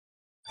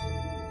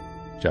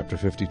Chapter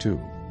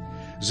 52.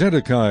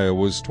 Zedekiah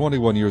was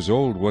 21 years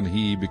old when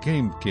he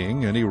became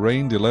king, and he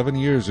reigned 11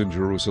 years in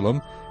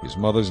Jerusalem. His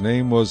mother's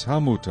name was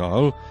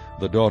Hamutal,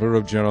 the daughter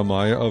of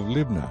Jeremiah of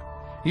Libnah.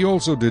 He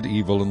also did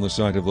evil in the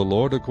sight of the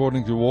Lord,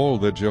 according to all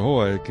that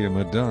Jehoiakim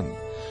had done.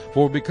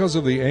 For because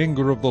of the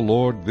anger of the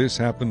Lord, this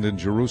happened in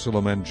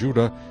Jerusalem and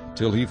Judah,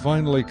 till he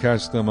finally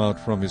cast them out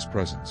from his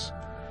presence.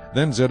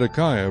 Then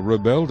Zedekiah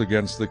rebelled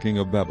against the king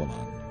of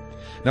Babylon.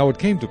 Now it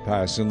came to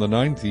pass in the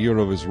 9th year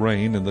of his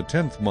reign, in the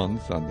 10th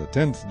month, on the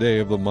 10th day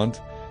of the month,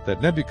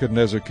 that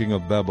Nebuchadnezzar king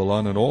of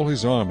Babylon and all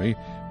his army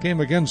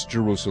came against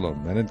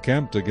Jerusalem, and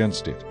encamped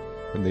against it.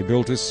 And they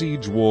built a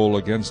siege wall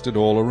against it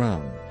all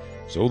around.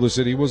 So the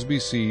city was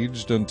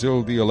besieged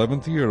until the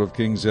 11th year of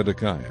King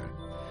Zedekiah.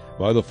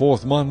 By the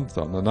 4th month,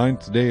 on the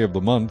 9th day of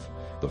the month,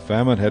 the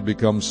famine had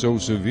become so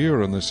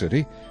severe in the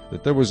city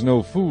that there was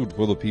no food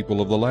for the people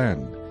of the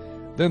land.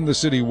 Then the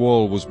city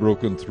wall was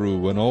broken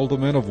through, and all the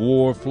men of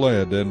war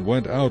fled, and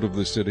went out of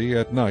the city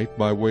at night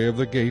by way of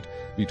the gate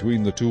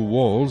between the two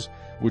walls,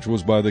 which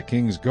was by the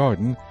king's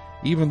garden,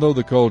 even though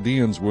the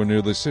Chaldeans were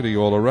near the city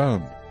all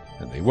around,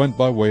 and they went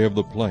by way of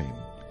the plain.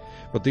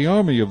 But the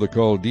army of the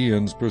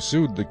Chaldeans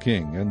pursued the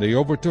king, and they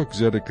overtook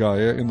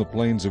Zedekiah in the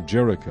plains of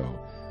Jericho.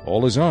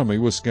 All his army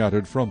was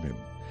scattered from him.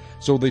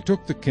 So they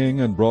took the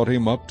king and brought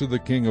him up to the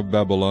king of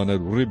Babylon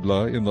at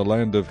Riblah in the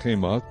land of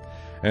Hamath,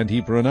 and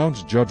he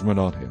pronounced judgment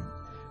on him.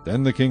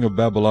 Then the king of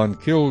Babylon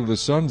killed the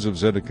sons of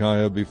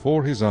Zedekiah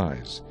before his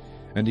eyes,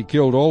 and he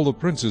killed all the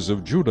princes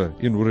of Judah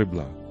in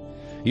Riblah.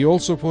 He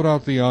also put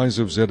out the eyes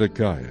of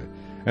Zedekiah,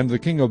 and the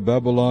king of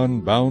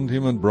Babylon bound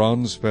him in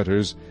bronze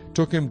fetters,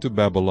 took him to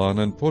Babylon,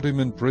 and put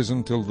him in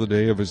prison till the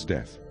day of his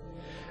death.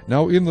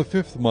 Now in the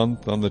 5th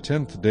month, on the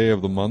 10th day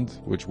of the month,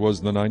 which was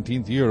the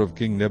 19th year of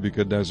King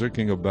Nebuchadnezzar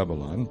king of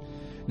Babylon,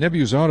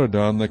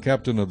 Nebuzaradan the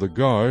captain of the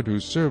guard, who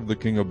served the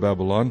king of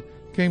Babylon,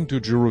 came to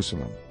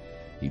Jerusalem.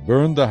 He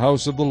burned the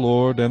house of the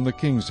Lord and the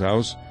king's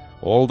house,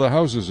 all the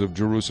houses of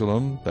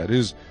Jerusalem, that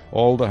is,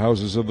 all the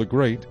houses of the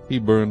great, he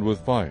burned with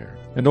fire.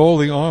 And all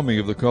the army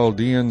of the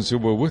Chaldeans who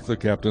were with the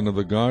captain of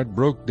the guard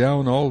broke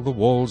down all the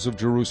walls of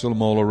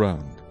Jerusalem all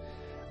around.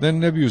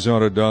 Then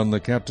Nebuzaradan the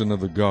captain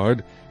of the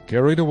guard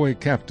carried away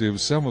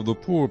captive some of the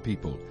poor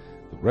people,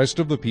 the rest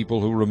of the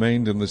people who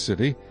remained in the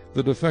city,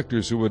 the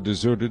defectors who had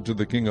deserted to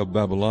the king of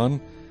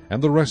Babylon,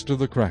 and the rest of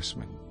the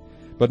craftsmen.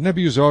 But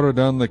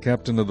Nebuzaradan the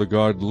captain of the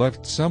guard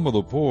left some of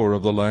the poor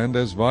of the land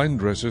as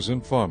vine-dressers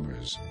and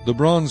farmers. The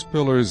bronze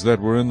pillars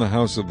that were in the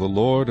house of the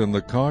Lord, and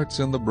the carts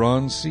and the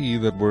bronze sea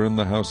that were in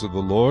the house of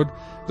the Lord,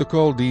 the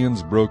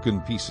Chaldeans broke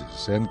in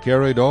pieces, and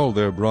carried all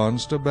their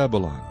bronze to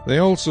Babylon. They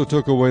also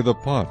took away the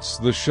pots,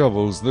 the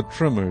shovels, the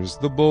trimmers,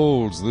 the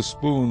bowls, the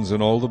spoons,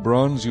 and all the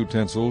bronze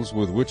utensils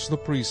with which the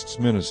priests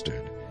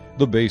ministered,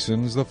 the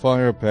basins, the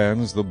fire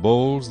pans, the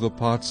bowls, the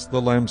pots,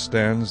 the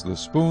lampstands, the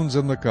spoons,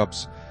 and the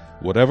cups.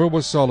 Whatever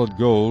was solid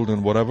gold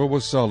and whatever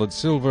was solid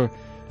silver,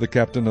 the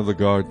captain of the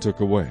guard took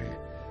away.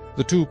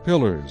 The 2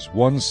 pillars,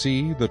 1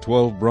 sea, the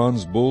 12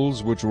 bronze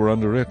bulls which were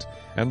under it,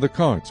 and the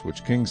carts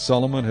which King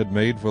Solomon had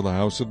made for the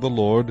house of the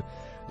Lord,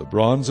 the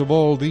bronze of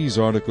all these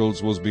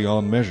articles was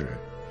beyond measure.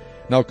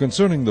 Now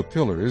concerning the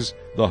pillars,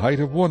 the height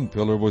of 1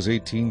 pillar was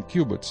 18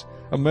 cubits,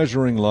 a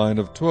measuring line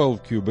of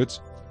 12 cubits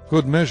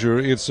could measure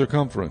its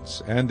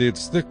circumference, and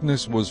its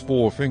thickness was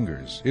 4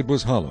 fingers. It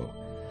was hollow.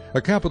 A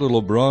capital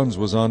of bronze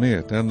was on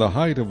it, and the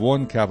height of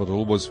 1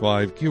 capital was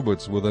 5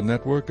 cubits, with a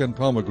network and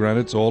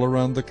pomegranates all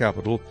around the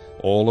capital,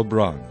 all of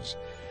bronze.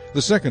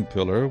 The 2nd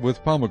pillar,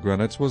 with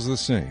pomegranates, was the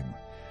same.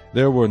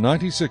 There were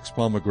 96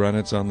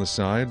 pomegranates on the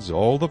sides.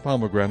 All the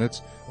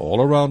pomegranates,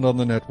 all around on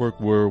the network,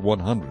 were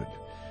 100.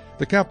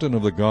 The captain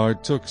of the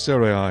guard took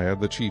Seraiah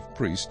the chief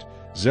priest,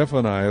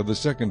 Zephaniah the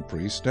 2nd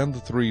priest, and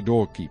the 3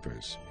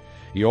 doorkeepers.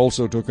 He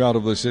also took out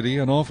of the city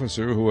an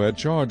officer who had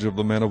charge of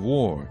the men of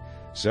war,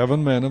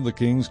 7 men of the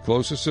king's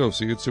close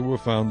associates who were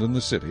found in the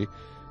city,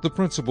 the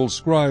principal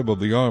scribe of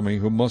the army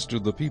who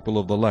mustered the people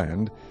of the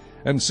land,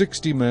 and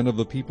 60 men of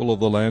the people of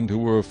the land who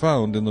were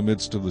found in the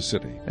midst of the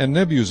city. And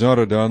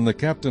Nebuzaradan the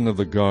captain of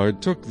the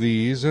guard took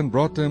these and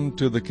brought them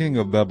to the king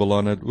of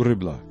Babylon at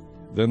Riblah.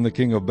 Then the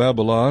king of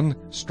Babylon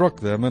struck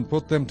them and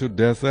put them to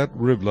death at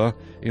Riblah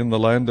in the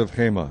land of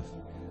Hamath.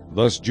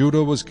 Thus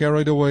Judah was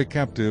carried away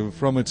captive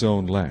from its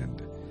own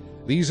land.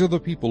 These are the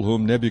people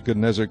whom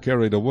Nebuchadnezzar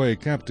carried away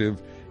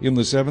captive in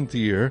the 7th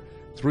year,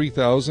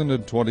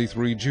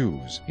 3,023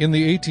 Jews. In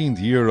the 18th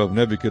year of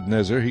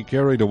Nebuchadnezzar he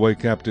carried away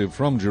captive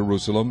from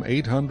Jerusalem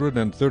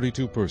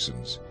 832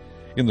 persons.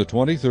 In the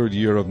 23rd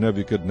year of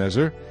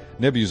Nebuchadnezzar,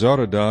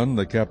 Nebuzaradan,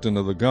 the captain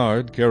of the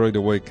guard, carried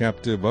away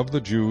captive of the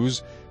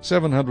Jews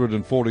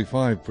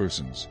 745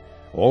 persons.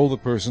 All the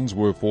persons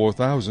were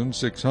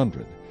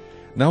 4,600.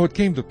 Now it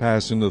came to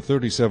pass in the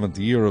 37th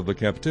year of the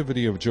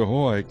captivity of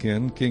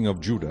Jehoiakim king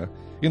of Judah,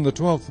 in the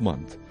 12th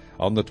month,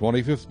 on the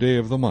 25th day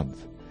of the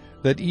month,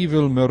 that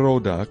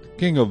Evil-Merodach,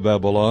 king of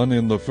Babylon,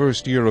 in the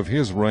 1st year of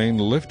his reign,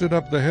 lifted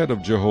up the head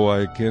of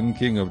Jehoiakim,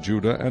 king of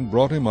Judah, and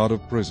brought him out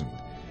of prison.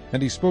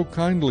 And he spoke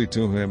kindly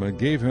to him, and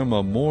gave him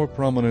a more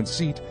prominent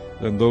seat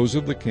than those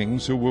of the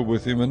kings who were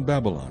with him in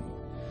Babylon.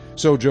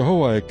 So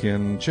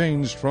Jehoiakim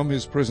changed from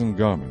his prison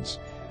garments,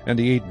 and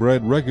he ate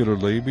bread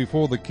regularly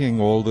before the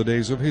king all the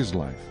days of his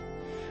life.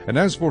 And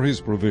as for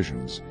his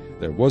provisions,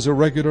 there was a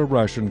regular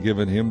ration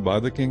given him by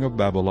the king of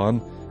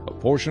Babylon, a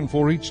portion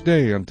for each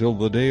day until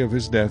the day of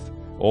his death,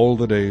 all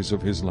the days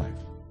of his life.